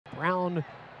Brown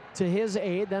to his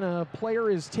aid, then a player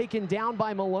is taken down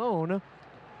by Malone.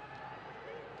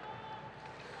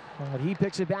 But he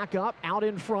picks it back up, out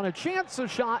in front, a chance, a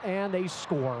shot, and they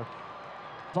score.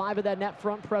 5 of that net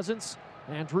front presence,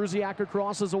 and Druziak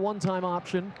across as a one-time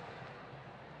option.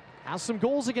 Has some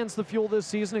goals against the Fuel this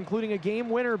season, including a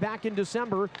game winner back in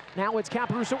December. Now it's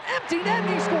Caparuso, empty net,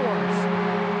 and he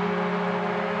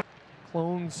scores!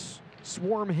 Clones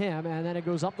swarm him, and then it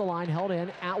goes up the line, held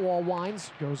in. Atwall winds,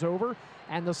 goes over,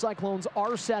 and the Cyclones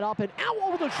are set up, and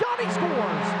Atwall with a shot, he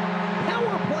scores!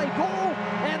 Power play goal,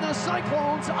 and the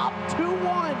Cyclones up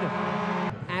 2-1.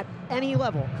 At any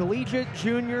level, collegiate,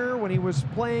 junior, when he was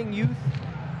playing youth,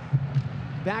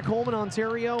 back home in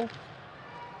Ontario,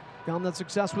 found that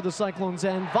success with the Cyclones,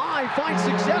 and Vi finds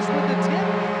success with the tip.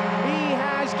 He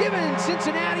has given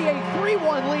Cincinnati a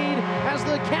 3-1 lead as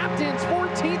the captains,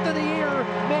 14th of the year,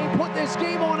 may put this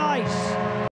game on ice.